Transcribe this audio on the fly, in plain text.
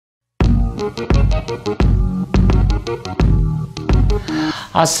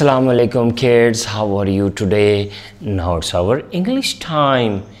Assalamu alaikum kids, how are you today? Now it's our English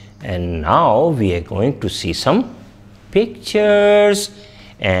time and now we are going to see some pictures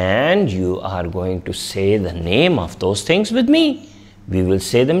and you are going to say the name of those things with me. We will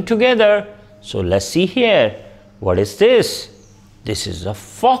say them together. So let's see here. What is this? This is a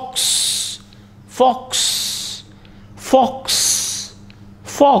fox. Fox. Fox.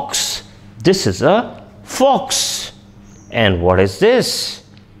 Fox. This is a fox. And what is this?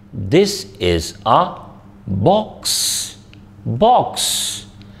 This is a box. Box.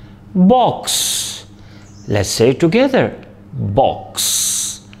 Box. Let's say it together.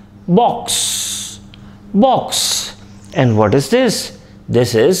 Box. Box. Box. And what is this?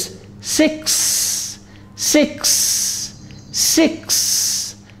 This is six. Six.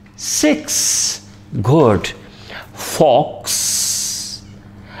 Six. Six. Good. Fox.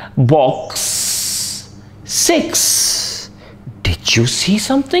 Box. Six. Did you see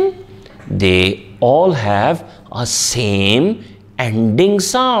something? They all have a same ending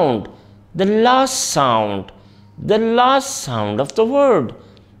sound. The last sound. The last sound of the word.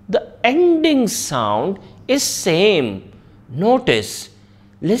 The ending sound is same. Notice.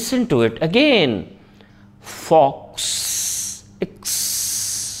 Listen to it again. Fox.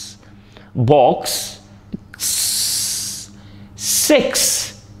 X. Box. X.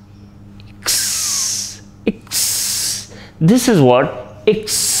 Six. X. X. This is what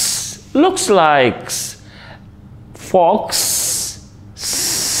X looks like. Fox.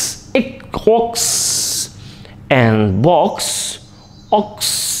 Ox. And box.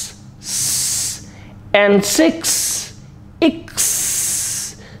 Ox. And six.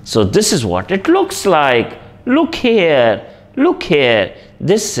 X. So this is what it looks like. Look here. Look here.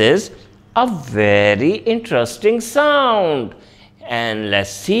 This is a very interesting sound. And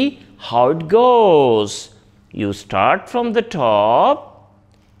let's see how it goes. You start from the top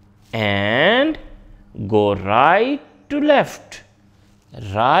and go right to left.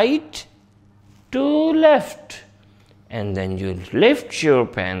 Right to left. And then you lift your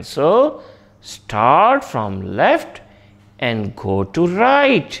pencil, start from left and go to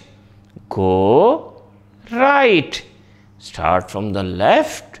right. Go right. Start from the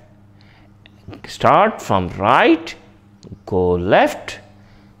left. Start from right. Go left.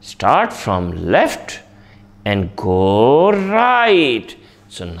 Start from left and go right.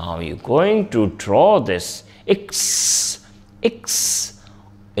 So now you're going to draw this X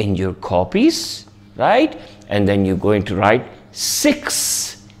in your copies, right? And then you're going to write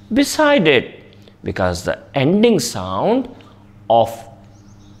 6 beside it because the ending sound of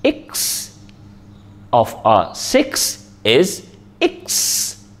X of a 6 is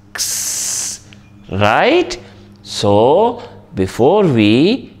X, right? So before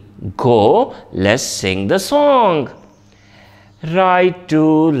we go, let's sing the song. Right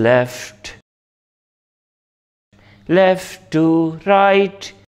to left, left to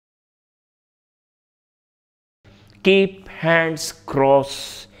right. Keep hands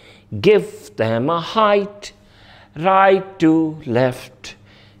crossed, give them a height. Right to left,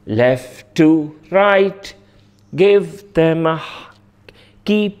 left to right. Give them a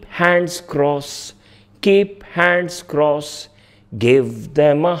keep hands crossed, keep hands crossed. Give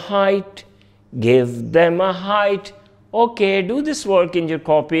them a height, give them a height. Okay, do this work in your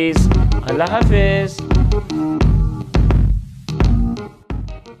copies. Allah Hafiz.